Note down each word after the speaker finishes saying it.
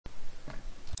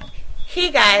Hey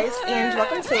guys, and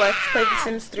welcome to Let's Play The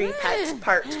Sims 3 Pets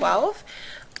Part 12.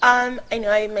 I know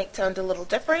I might sound a little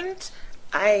different.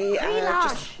 I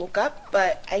just woke up,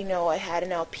 but I know I had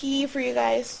an LP for you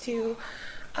guys to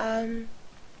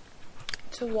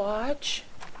watch.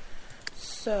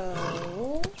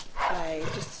 So, I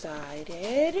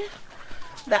decided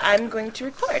that I'm going to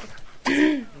record.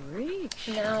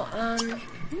 Now,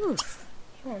 he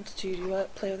wants to do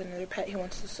what? Play with another pet. He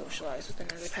wants to socialize with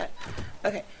another pet.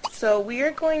 Okay, so we are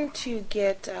going to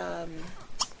get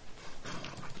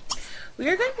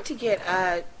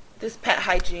this pet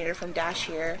hygienator from Dash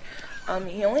here.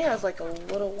 He only has like a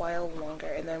little while longer,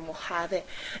 and then we'll have it,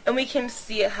 and we can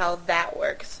see how that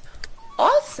works.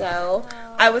 Also,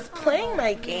 I was playing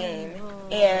my game,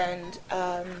 and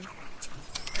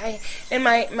in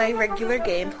my regular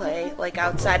gameplay, like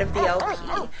outside of the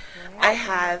LP, I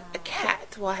have a cat.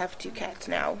 Well, I have two cats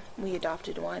now. We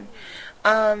adopted one.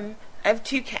 I have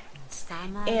two cats,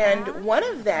 and one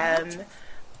of them,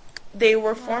 they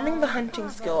were forming the hunting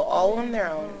skill all on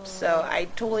their own, so I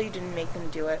totally didn't make them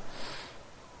do it.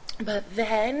 But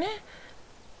then,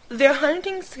 their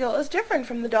hunting skill is different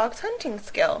from the dog's hunting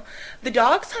skill. The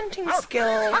dog's hunting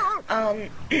skill,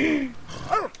 in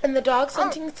the dog's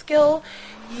hunting skill,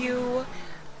 you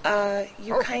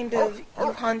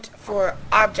hunt for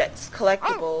objects,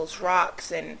 collectibles,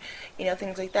 rocks, and,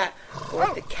 things like that. But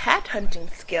with the cat hunting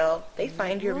skill, they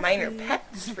find your minor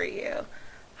pets for you.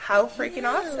 How freaking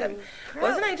awesome.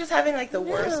 Wasn't I just having, like, the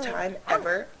worst time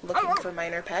ever looking for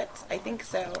minor pets? I think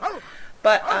so.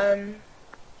 But,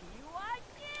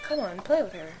 come on, play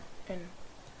with her. And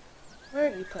why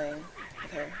aren't you playing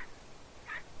with her?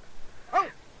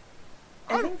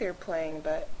 I think they're playing,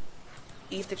 but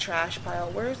eat the trash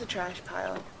pile. Where's the trash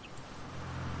pile?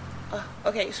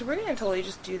 Okay, so we're gonna totally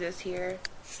just do this here.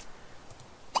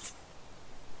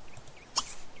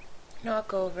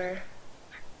 Knock over.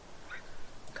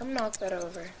 Come knock that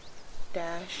over.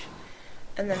 Dash.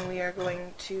 And then we are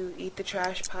going to eat the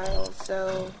trash pile,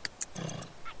 so...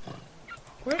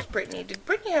 Where's Brittany? Did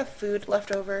Brittany have food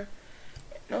left over?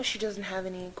 No, she doesn't have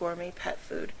any gourmet pet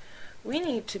food. We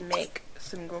need to make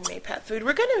some gourmet pet food.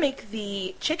 We're gonna make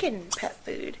the chicken pet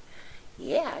food.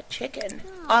 Yeah, chicken.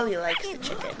 Ollie likes the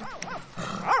chicken.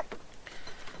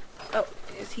 Oh,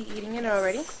 is he eating it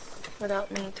already?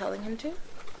 Without me telling him to?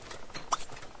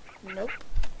 Nope.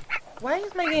 Why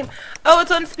is my game... Oh, it's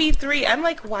on speed 3. I'm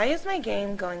like, why is my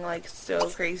game going, like,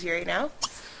 so crazy right now?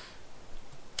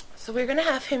 So we're gonna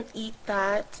have him eat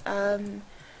that,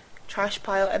 trash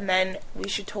pile, and then we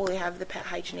should totally have the pet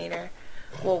hygienator.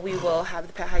 Well, we will have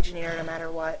the pet hygienator no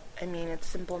matter what. I mean, it's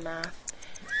simple math.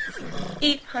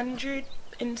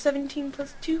 817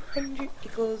 plus 200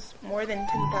 equals more than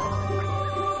 10,000.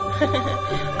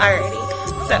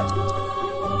 Alrighty, so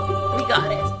we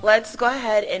got it. Let's go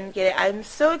ahead and get it. I'm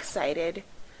so excited.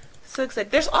 So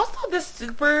excited. There's also this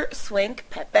super swank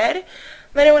pet bed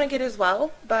that I want to get as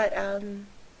well, but,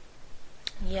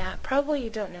 yeah, probably you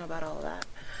don't know about all of that.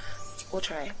 We'll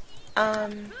try.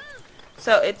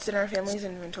 So it's in our family's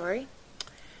inventory.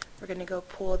 We're gonna go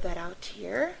pull that out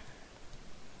here.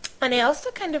 And I also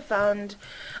kind of found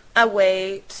a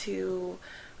way to,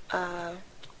 I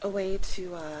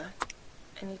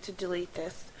need to delete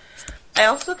this. I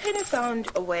also kind of found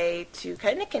a way to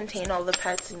kind of contain all the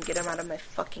pets and get them out of my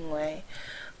fucking way.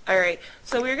 Alright,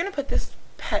 so we're gonna put this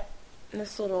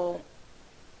little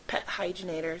pet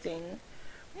hygienator thing.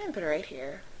 I'm gonna put it right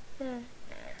here.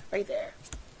 Right there.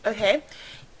 Okay.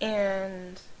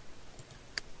 And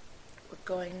we're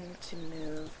going to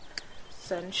move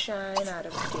Sunshine out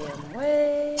of the damn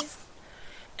way.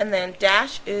 And then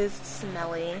Dash is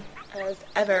smelly as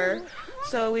ever.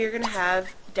 So we are going to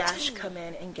have Dash come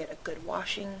in and get a good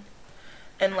washing.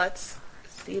 And let's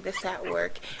see this at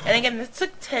work. And again, this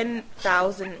took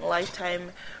 10,000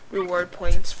 lifetime reward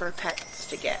points for pets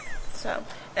to get. So,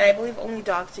 and I believe only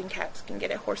dogs and cats can get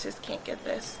it. Horses can't get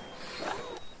this.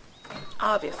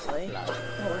 Obviously.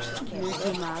 Horses can't get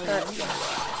it. But, yeah.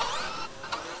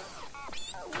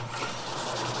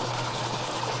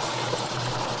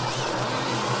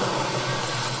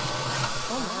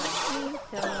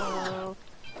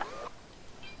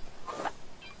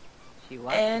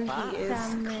 And he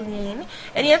is clean.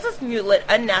 And he has this mulet,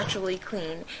 unnaturally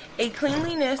clean. A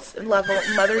cleanliness level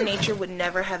Mother Nature would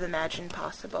never have imagined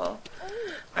possible.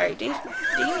 Alright,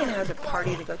 Damien has a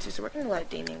party to go to, so we're going to let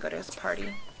Damien go to his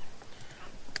party.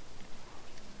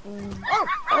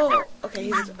 Oh, okay,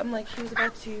 he was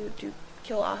about to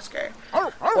kill Oscar.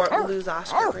 Or lose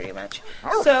Oscar, pretty much.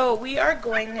 So, we are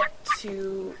going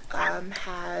to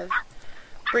have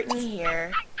Brittany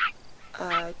here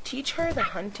teach her the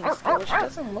hunting skill, which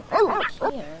doesn't look like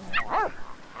we can.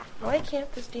 Why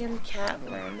can't this damn cat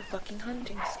learn the fucking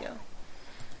hunting skill?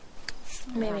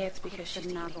 Maybe it's because she's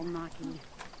eating.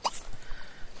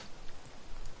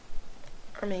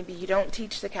 Or maybe you don't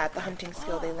teach the cat the hunting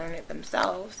skill, they learn it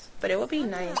themselves. But it would be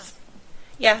nice.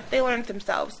 Yeah, they learn it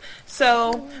themselves.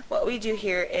 So what we do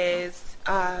here is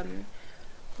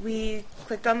we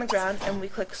clicked on the ground and we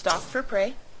click stalk for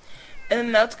prey. And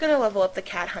then that's going to level up the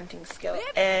cat hunting skill.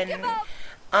 And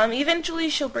eventually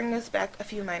she'll bring us back a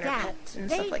few minor pets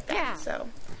and stuff like that. So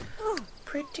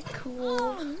pretty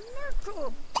cool.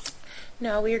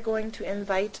 Now we are going to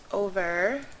invite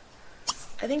over,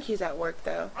 I think he's at work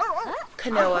though,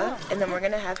 Kanoa, and then we're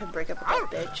going to have him break up with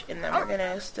that bitch, and then we're going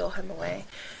to steal him away.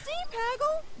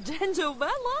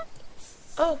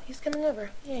 Oh, he's coming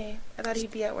over. Yay. I thought he'd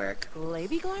be at work.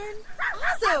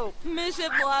 Also, Misha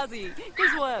Blasi.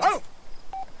 Here's what.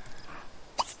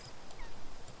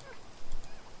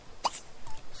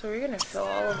 So we're going to fill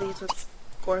all of these with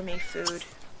gourmet food.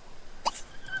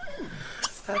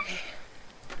 Okay.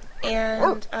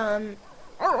 And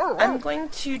I'm going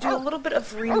to do a little bit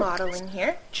of remodeling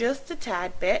here, just a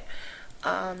tad bit.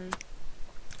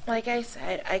 Like I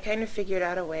said, I kind of figured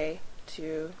out a way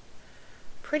to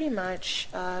pretty much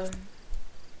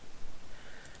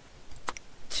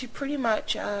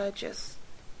just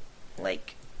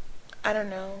like, I don't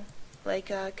know,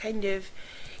 like kind of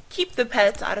keep the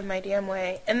pets out of my damn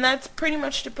way, and that's pretty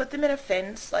much to put them in a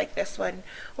fence like this one,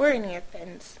 or any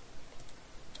fence.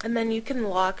 And then you can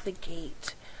lock the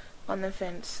gate on the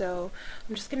fence. So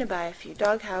I'm just going to buy a few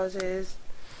dog houses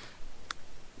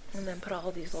and then put all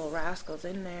these little rascals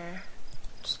in there.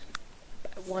 Just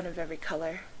buy one of every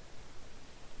color.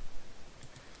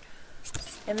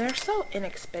 And they're so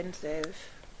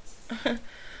inexpensive. I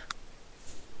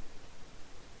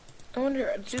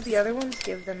wonder, do the other ones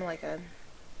give them like a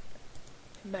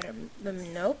better,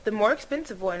 nope. The more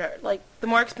expensive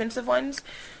ones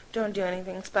don't do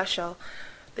anything special.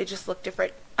 They just look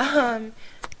different.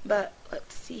 But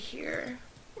let's see here.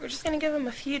 We're just going to give them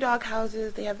a few dog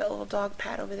houses. They have that little dog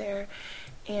pad over there.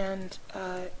 And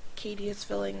Brittany is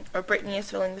filling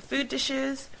the food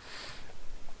dishes.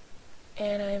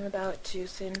 And I'm about to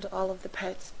send all of the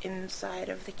pets inside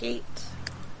of the gate.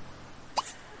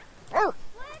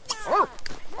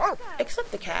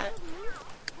 Except the cat.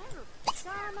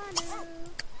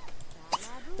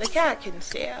 The cat can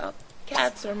stay out.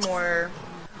 Cats are more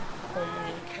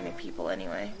homely kind of people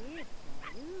anyway.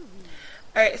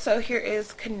 Alright, so here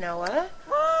is Kanoa.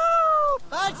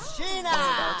 I'm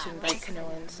about to invite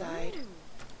Kanoa inside.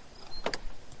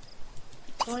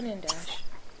 Go on in, Dash.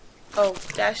 Oh,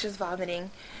 Dash is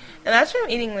vomiting. And that's from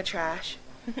eating the trash.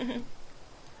 And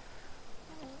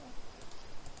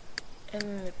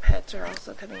the pets are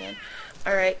also coming in.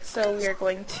 Alright, so we are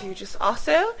going to just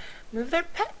also move their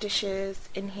pet dishes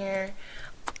in here.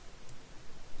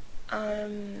 I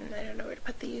don't know where to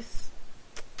put these.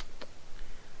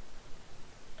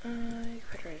 Put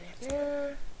it right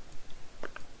there.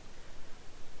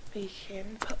 We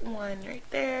can put one right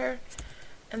there.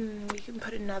 And we can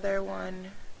put another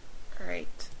one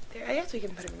right there. I guess we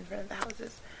can put them in front of the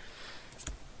houses.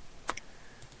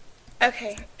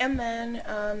 Okay, and then,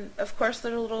 of course,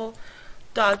 the little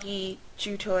doggy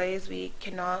chew toys we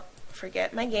cannot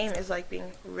forget. My game is like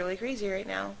being really crazy right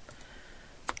now.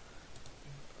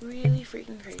 Really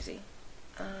freaking crazy.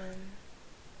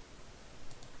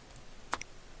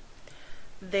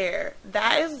 There.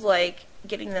 That is like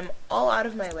getting them all out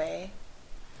of my way.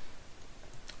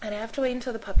 And I have to wait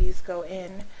until the puppies go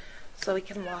in so we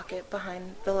can lock it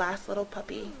behind the last little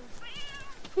puppy.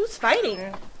 Who's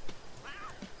fighting?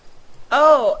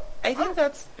 Oh, I think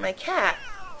that's my cat.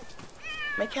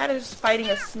 My cat is fighting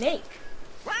a snake.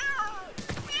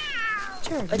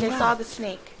 Sure, like I saw the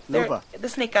snake. The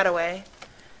snake got away.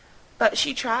 But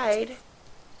she tried.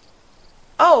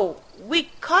 Oh, we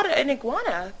caught an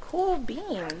iguana. Cool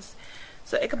beans.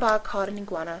 So Ichabod caught an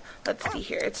iguana. Let's see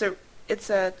here. It's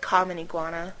a common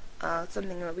iguana.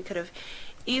 Something that we could have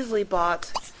easily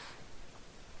bought.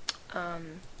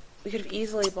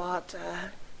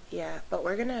 Yeah, but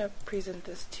we're gonna present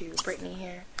this to Brittany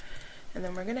here, and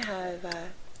then we're gonna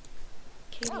have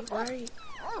Katie. Where are you?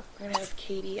 We're gonna have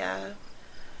Katie.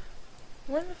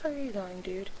 Where the fuck are you going,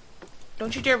 dude?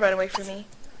 Don't you dare run away from me.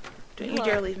 Don't you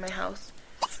dare leave my house.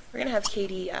 We're gonna have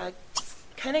Katie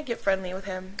kind of get friendly with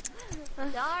him.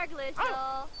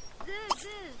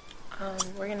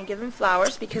 We're gonna give him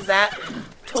flowers because that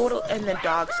and the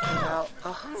dogs came out.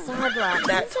 Oh,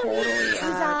 that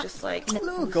totally just like a bit.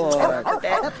 And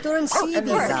then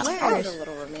it's a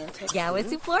little romantic. Yeah,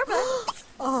 it's Florba.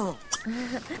 Oh.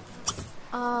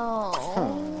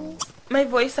 Oh. My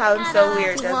voice sounds so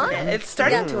weird, doesn't it? It's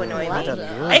starting to annoy me.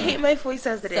 I hate my voice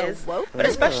as it is, but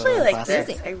especially like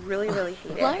this, I really, really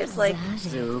hate it. It's like, I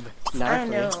don't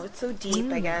know, it's so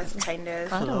deep, I guess, kind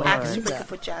of. Acts super good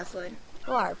with Jaslyn.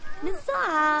 Warp.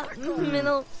 Nisa.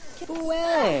 Middle.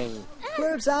 Wang.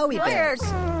 Where's Owie been?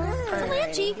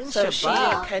 Alright, so she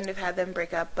kind of had them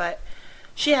break up, but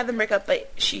she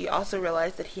also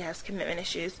realized that he has commitment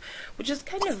issues, which is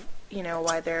kind of, you know,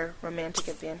 why their romantic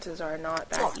advances are not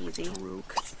that easy.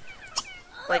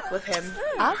 Like with him,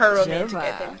 her romantic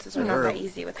advances are not that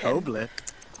easy with him.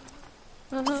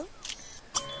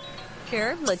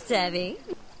 Kerblatevi.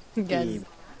 Good.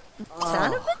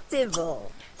 Son of a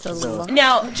devil.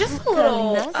 Now, just a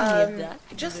little, one second here.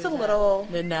 Just a little,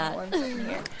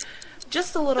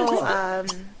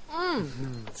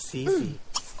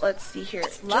 let's see here.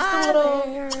 Just a little,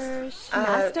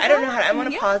 I don't know how to, I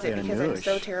want to pause it because I'm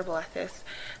so terrible at this.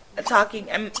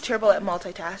 I'm terrible at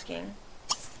multitasking.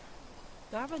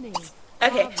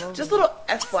 Okay, just a little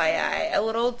FYI, a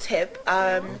little tip,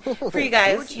 for you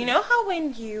guys. You know how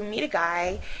when you meet a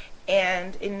guy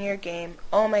and in your game,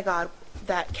 oh my god,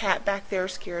 that cat back there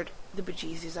scared the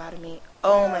bejesus out of me.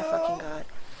 Oh my fucking god.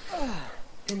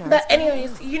 But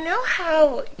anyways, you know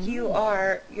how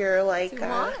you're like,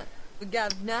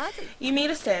 you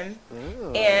meet a sim,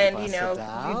 and you know,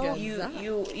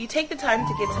 you take the time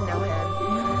to get to know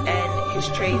him, and his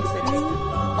traits, and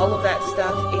all of that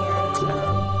stuff,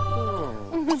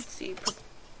 and, let's see,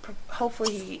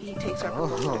 hopefully he takes our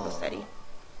proposal to go steady.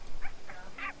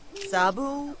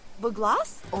 Sabu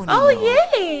Baglas? Oh,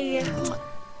 yay!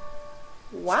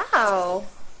 Wow.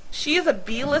 She is a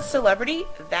B-list celebrity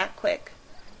that quick.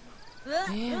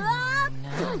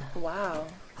 Wow.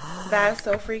 That is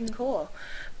so freaking cool.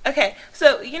 Okay,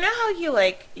 so you know how you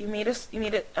meet a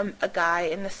guy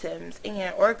in The Sims,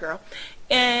 or a girl,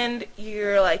 and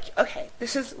you're like, okay,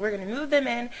 we're gonna move them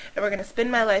in, and we're gonna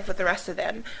spend my life with the rest of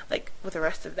them, we're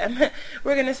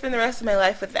gonna spend the rest of my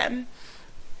life with them.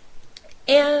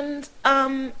 And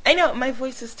I know my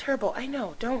voice is terrible. I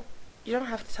know. You don't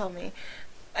have to tell me.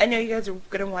 I know you guys are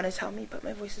gonna want to tell me, but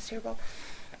my voice is terrible.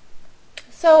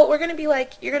 So we're gonna be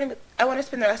like, I want to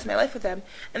spend the rest of my life with them,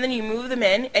 and then you move them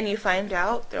in, and you find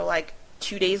out they're like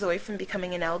 2 days away from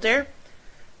becoming an elder.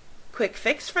 Quick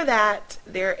fix for that: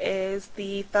 there is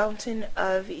the Fountain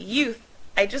of Youth.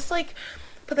 I just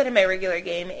put that in my regular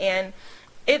game, and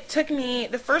it took me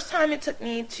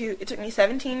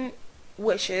 17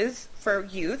 wishes for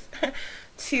youth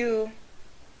to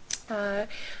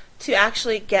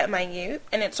actually get my youth,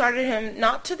 and it started him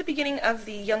not to the beginning of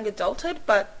the young adulthood,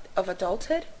 but of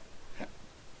adulthood,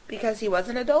 because he was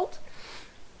an adult.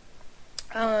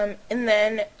 And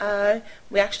then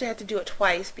we actually had to do it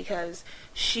twice because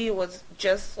she was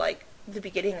just like the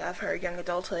beginning of her young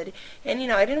adulthood, and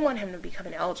I didn't want him to become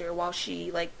an elder while she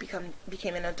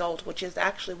became an adult, which is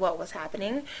actually what was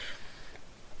happening.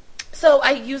 So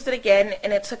I used it again,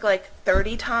 and it took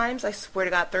 30 times, I swear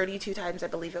to God, 32 times I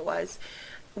believe it was,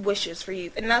 wishes for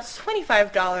youth. And that's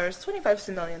 $25, 25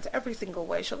 simoleons every single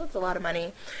wish, so that's a lot of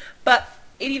money. But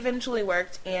it eventually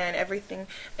worked, and everything,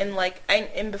 and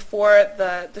before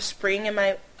the spring in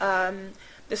my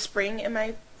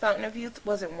Fountain of Youth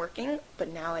wasn't working,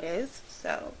 but now it is,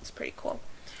 so it's pretty cool.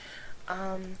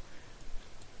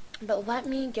 But let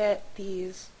me get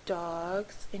these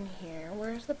dogs in here.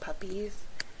 Where's the puppies?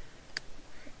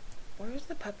 Where's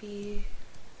the puppy?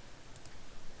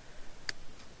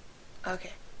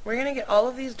 Okay, we're gonna get all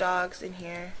of these dogs in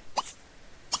here.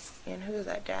 And who is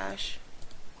that, Dash?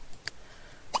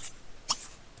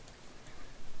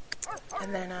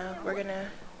 And then we're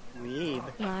gonna Weeb.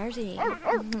 Marty.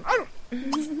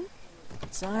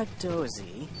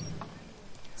 Zardozi.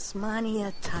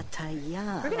 Smania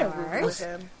Tataya. We're gonna woo with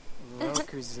him.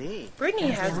 Rokuzi. Brittany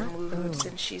hasn't wooed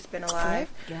since she's been alive.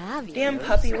 Gavi. Damn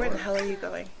puppy, where the hell are you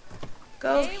going?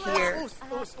 Go here.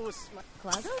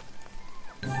 Plaza?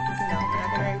 No, I'm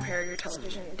not gonna repair your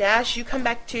television. Dash, you come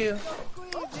back too.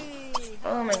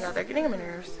 Oh my god, they're getting on my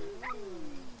nerves.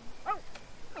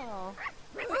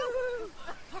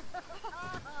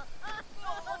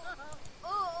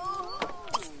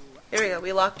 There we go,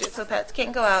 we locked it so pets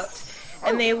can't go out.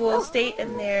 And they will stay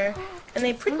in there. And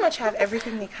they pretty much have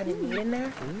everything they kind of need in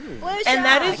there. And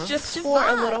that is just for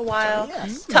a little while.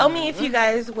 Tell me if you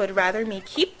guys would rather me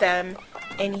keep them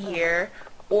in here,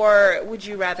 or would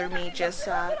you rather me just,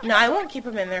 no, I won't keep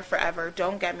them in there forever,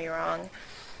 don't get me wrong.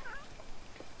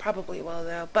 Probably will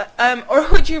though, but, or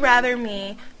would you rather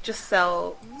me just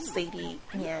sell Sadie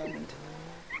and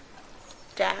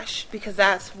Dash? Because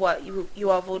that's what you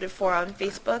all voted for on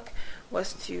Facebook,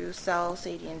 was to sell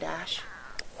Sadie and Dash.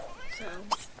 So,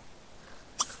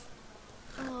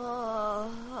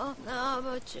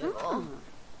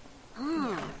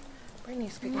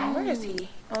 Brittany's cooking. Where is he?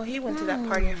 Oh, he went to that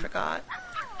party. I forgot.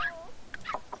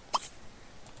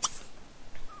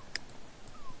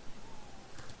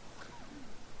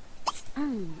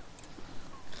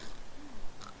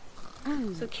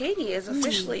 So Katie is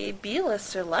officially a B-list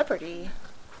celebrity.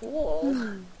 Cool.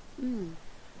 Well,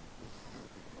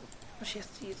 she has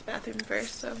to use the bathroom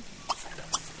first, so.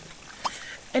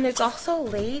 And it's also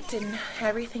late and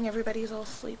everybody's all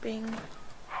sleeping.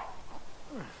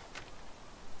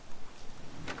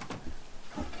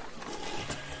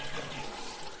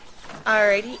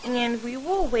 Alrighty, and we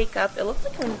will wake up. It looks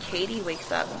like when Katie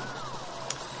wakes up.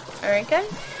 Alright,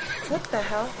 guys? What the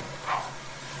hell?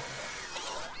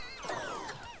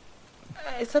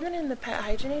 Is someone in the pet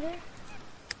hygienator?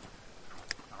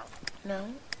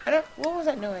 No? I don't. What was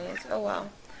that noise? Oh, wow.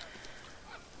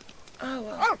 Oh,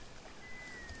 well.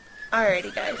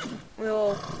 Alrighty, guys.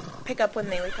 We'll pick up when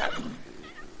they wake up.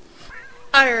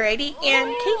 Alrighty,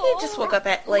 and Katie just woke up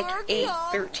at like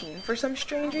 8:13 for some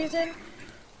strange reason.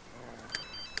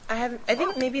 I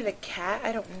think maybe the cat,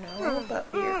 I don't know,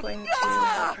 but we are going to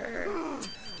have her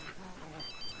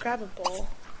grab a bowl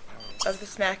of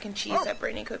this mac and cheese that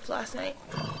Brittany cooked last night.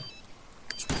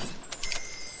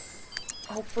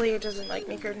 Hopefully it doesn't like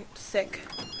make her sick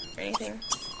or anything.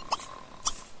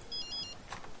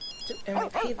 And we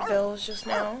paid the bills just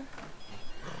now.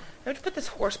 I have to put this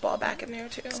horse ball back in there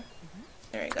too.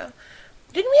 There we go.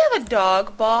 Didn't we have a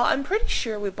dog ball? I'm pretty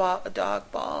sure we bought a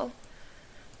dog ball.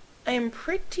 I am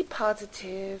pretty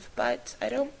positive, but I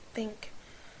don't think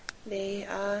they,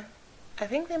 I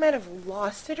think they might have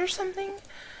lost it or something.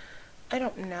 I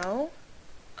don't know.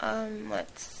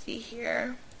 Let's see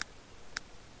here.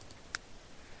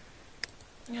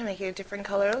 I'm gonna make it a different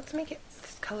color. Let's make it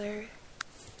this color.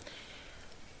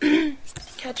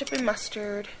 Ketchup and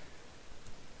mustard.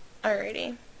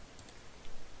 Alrighty.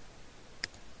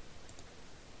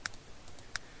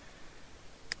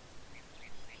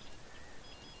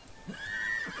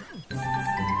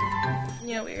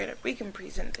 Yeah, we can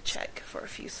present the check for a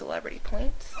few celebrity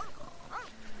points.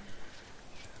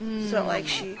 It's not like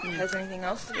she has anything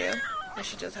else to do. Well,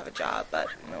 she does have a job, but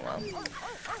oh well.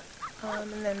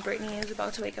 And then Brittany is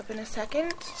about to wake up in a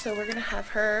second, so we're gonna have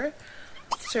her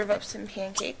serve up some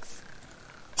pancakes.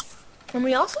 And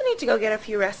we also need to go get a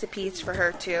few recipes for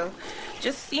her too,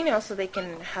 just so they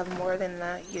can have more than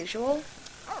the usual.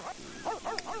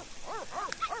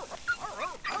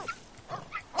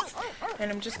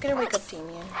 And I'm just gonna wake up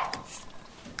Damien.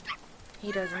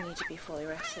 He doesn't need to be fully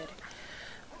rested.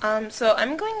 So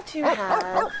I'm going to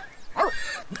have...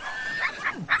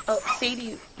 Oh,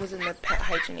 Sadie was in the pet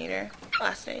hygienator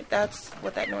last night. That's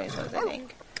what that noise was, I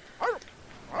think.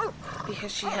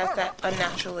 Because she has that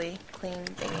unnaturally clean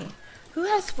thingy. Who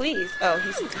has fleas? Oh,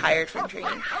 he's tired from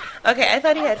training. Okay, I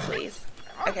thought he had fleas.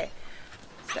 Okay,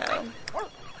 so...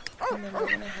 And then we're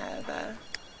gonna have,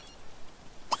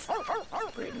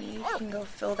 Brittany can go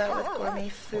fill that with gourmet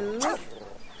food.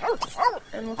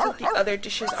 And looks like the other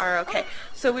dishes are okay.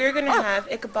 So we're gonna have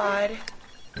Ichabod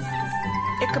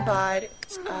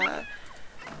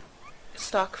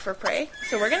stalk for prey.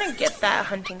 So we're gonna get that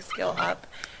hunting skill up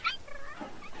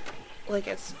like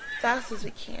as fast as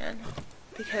we can,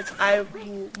 because I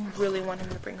really want him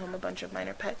to bring home a bunch of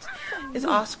minor pets. Is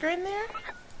Oscar in there?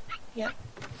 Yep.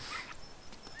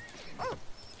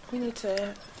 We need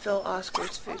to fill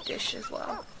Oscar's food dish as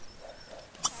well.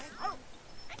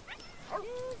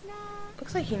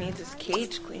 Looks like he needs his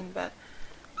cage cleaned, but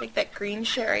like that green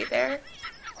shit right there,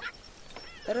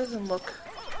 that doesn't look,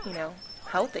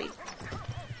 healthy.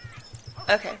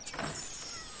 Okay.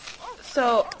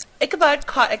 So, Ichabod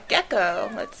caught a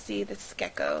gecko. Let's see this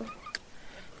gecko.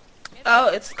 Oh,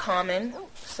 it's common.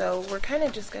 So we're kind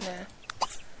of just gonna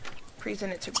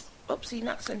present it to, oopsie,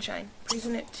 not Sunshine.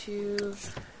 Present it to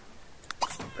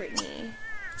Brittany.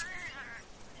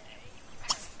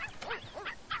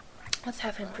 Let's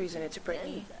have him present it to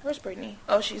Brittany. Where's Brittany?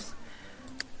 Oh, she's...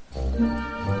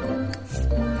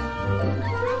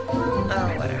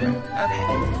 Oh, whatever. Okay.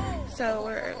 So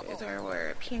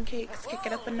we're pancakes, kick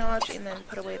it up a notch, and then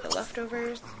put away the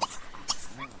leftovers.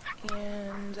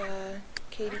 And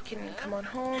Katie can come on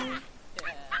home.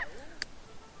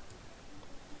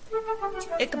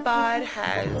 Ichabod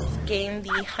has gained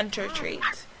the hunter trait.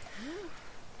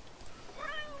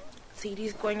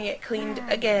 Sadie's going to get cleaned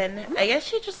again. I guess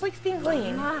she just likes being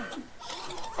clean.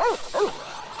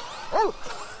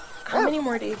 How many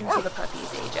more days until the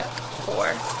puppies age up?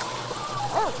 4.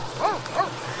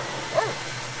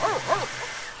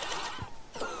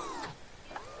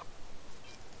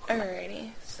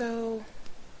 Alrighty, so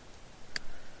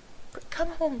come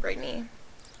home, Brittany.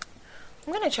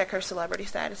 I'm gonna check her celebrity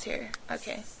status here.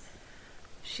 Okay.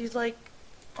 She's like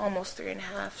almost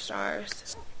 3.5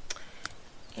 stars.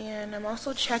 And I'm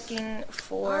also checking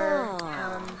for,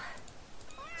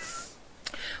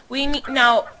 we need,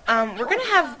 now, we're gonna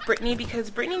have Brittany because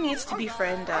Brittany needs to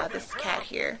befriend, this cat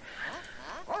here.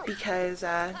 Because,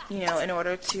 you know, in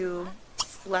order to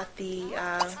let the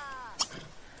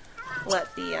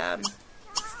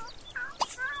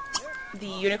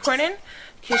unicorn in,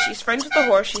 because she's friends with the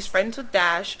horse, she's friends with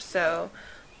Dash, so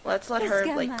let's let her,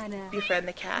 like, befriend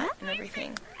the cat and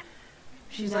everything.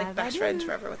 She's, like, best friends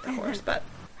forever with the horse, but,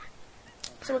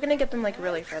 so we're gonna get them, like,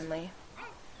 really friendly.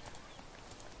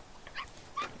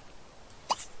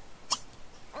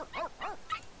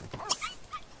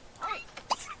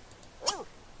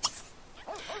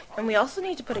 And we also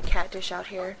need to put a cat dish out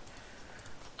here.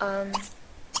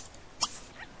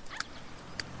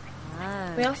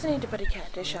 We also need to put a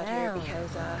cat dish out here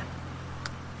because,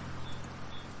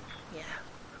 yeah.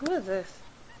 Who is this?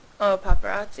 Oh,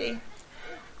 paparazzi.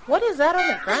 What is that on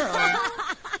the ground?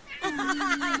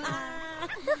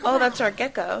 Oh, that's our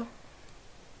gecko.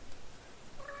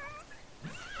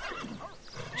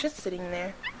 Just sitting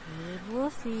there.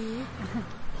 We'll see.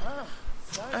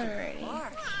 Alrighty.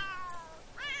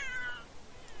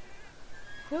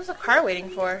 Who's the car waiting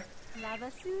for? I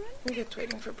think it's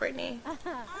waiting for Brittany.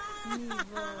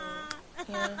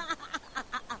 Yeah.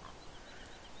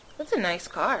 That's a nice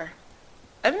car.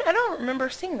 I don't remember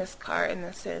seeing this car in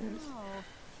The Sims.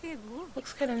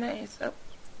 Looks kind of nice. Oh,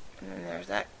 and then there's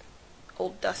that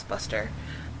old dustbuster.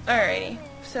 Alrighty,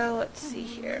 so let's see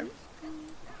here.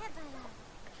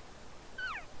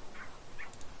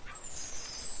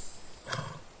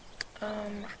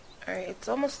 Alright, it's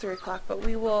almost 3 o'clock, but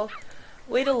we will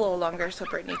wait a little longer so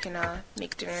Brittany can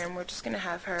make dinner, and we're just gonna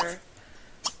have her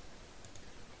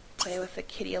play with the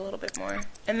kitty a little bit more.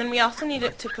 And then we also need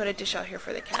to put a dish out here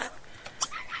for the cat.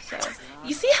 So,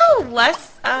 you see how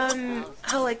less,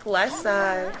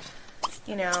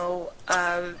 you know,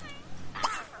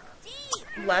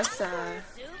 less,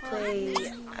 play,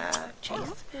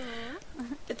 chase.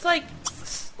 It's like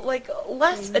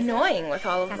less annoying with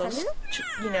all of those,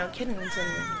 you know, kittens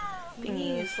and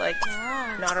thingies, like,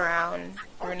 not around,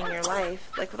 ruining your life.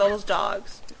 Like, with all those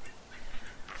dogs.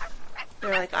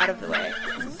 They're, like, out of the way.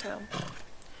 So.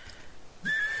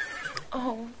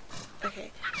 Oh.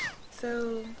 Okay.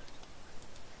 So.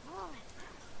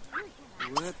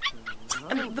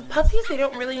 I mean, the puppies, they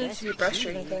don't really need to be brushed or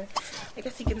anything. I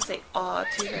guess you can say aw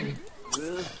to them.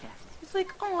 It's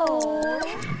like, aww.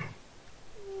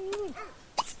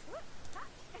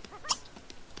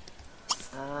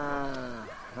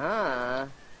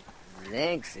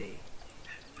 Thanksy.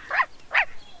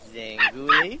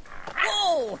 Zanguli.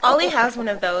 Whoa! Ollie has one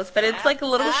of those, but it's like a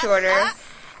little shorter,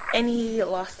 and he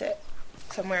lost it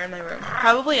somewhere in my room.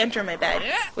 Probably under my bed,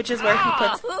 which is where he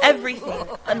puts everything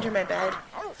under my bed.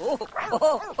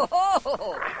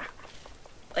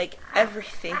 Like,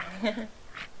 everything.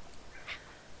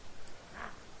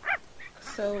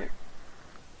 So,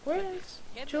 where's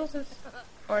Jules's?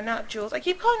 Or not Jules. I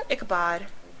keep calling him Ichabod.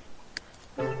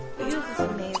 Use this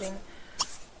amazing.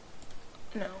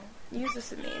 No. Use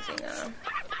this amazing,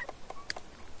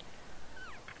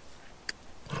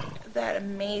 that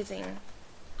amazing,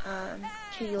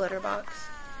 kitty litter box.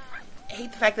 I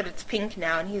hate the fact that it's pink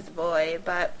now and he's a boy,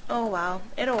 but oh well,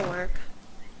 it'll work.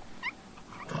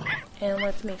 And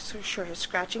let's make sure his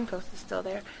scratching post is still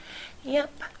there.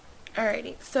 Yep.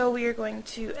 Alrighty, so we are going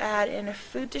to add in a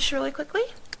food dish really quickly.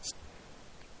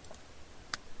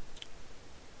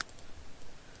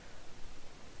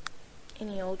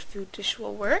 Any old food dish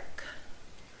will work.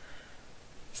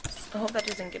 I hope that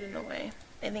doesn't get in the way.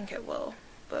 I think it will,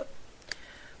 but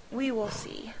we will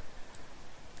see.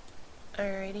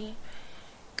 Alrighty.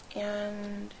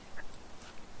 And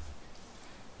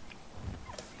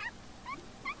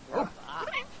oh,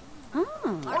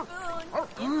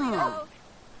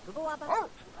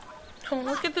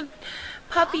 look at the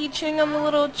puppy chewing on the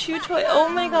little chew toy. Oh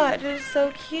my god, it is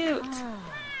so cute.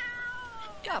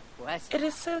 It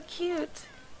is so cute.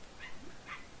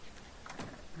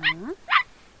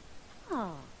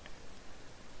 Oh.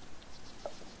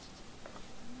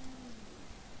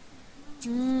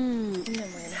 And then we're going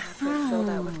to have her fill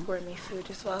that with gourmet food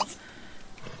as well.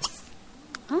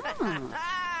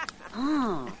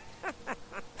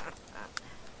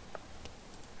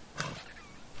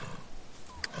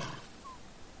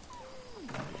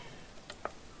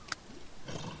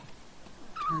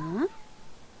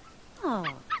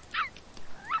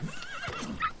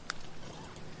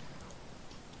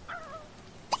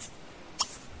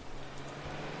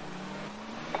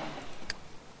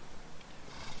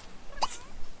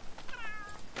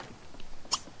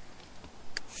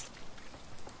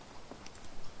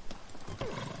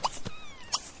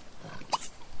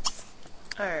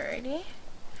 Alrighty.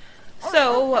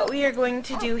 So what we are going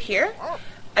to do here,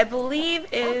 I believe,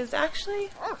 is actually,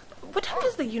 what time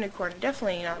is the unicorn?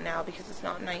 Definitely not now because it's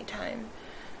not nighttime.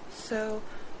 So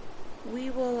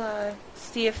we will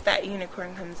see if that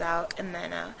unicorn comes out, and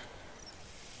then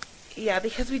yeah,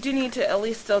 because we do need to at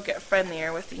least still get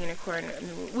friendlier with the unicorn. I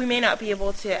mean, we may not be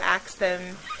able to axe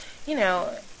them, you know,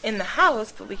 in the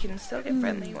house, but we can still get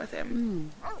friendly with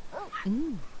him.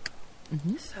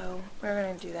 So we're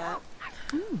gonna do that.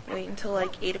 Wait until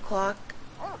like 8 o'clock,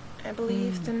 I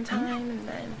believe, sometime, and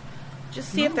then just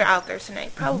see if they're out there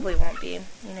tonight. Probably won't be,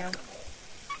 you know.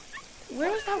 Where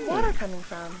is that water coming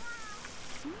from?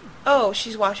 Oh,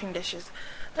 she's washing dishes.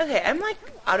 Okay, I'm like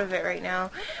out of it right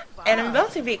now, and I'm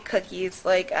about to bake cookies.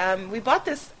 Like, we bought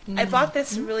this. I bought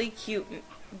this really cute,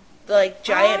 like,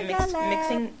 giant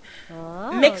mixing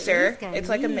mixer. It's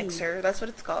like a mixer. That's what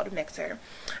it's called, a mixer,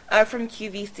 from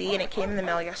QVC, and it came in the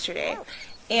mail yesterday.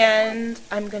 And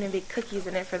I'm gonna bake cookies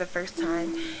in it for the first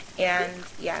time. And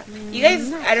yeah, you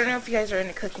guys. I don't know if you guys are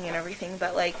into cooking and everything,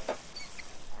 but like,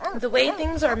 the way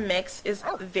things are mixed is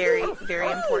very,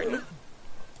 very important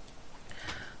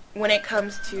when it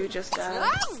comes to just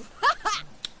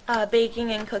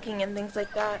baking and cooking and things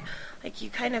like that. Like, you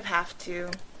kind of have to,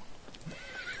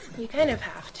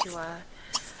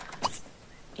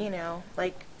 you know,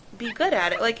 like, be good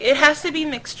at it. Like, it has to be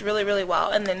mixed really, really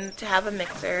well, and then to have a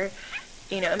mixer,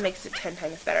 you know, it makes it 10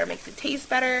 times better. It makes it taste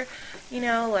better, you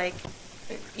know, like,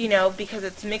 you know, because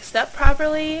it's mixed up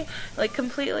properly, like,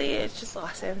 completely. It's just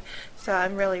awesome. So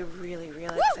I'm really, really,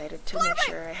 really excited to make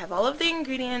sure I have all of the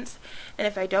ingredients, and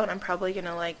if I don't, I'm probably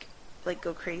gonna, like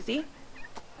go crazy.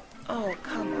 Oh,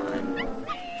 come on.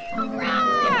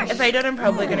 Yeah, if I don't, I'm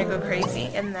probably gonna go crazy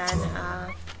and then,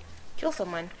 kill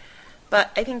someone.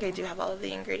 But I think I do have all of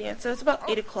the ingredients. So it's about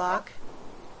 8 o'clock.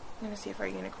 I'm gonna see if our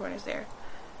unicorn is there.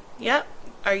 Yep,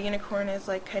 our unicorn is,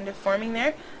 like, kind of forming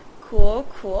there. Cool,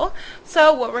 cool.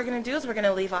 So what we're going to do is we're going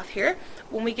to leave off here.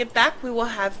 When we get back, we will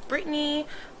have Brittany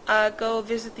go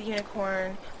visit the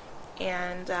unicorn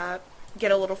and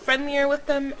get a little friendlier with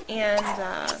them. And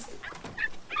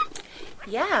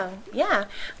yeah.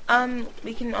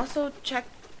 We can also check,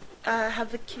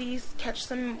 have the kitties catch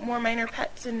some more minor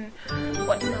pets and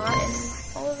whatnot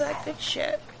and all of that good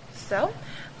shit. So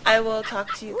I will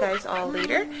talk to you guys all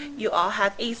later. You all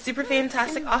have a super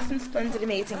fantastic, awesome, splendid,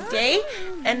 amazing day,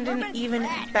 and an even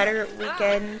better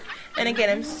weekend. And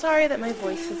again, I'm sorry that my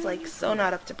voice is, like, so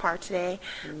not up to par today.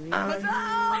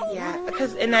 Yeah,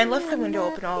 and I left the window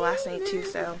open all last night too,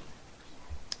 so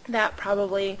that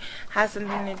probably has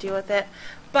something to do with it.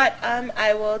 But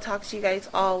I will talk to you guys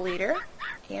all later,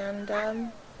 and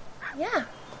yeah,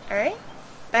 alright?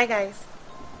 Bye, guys.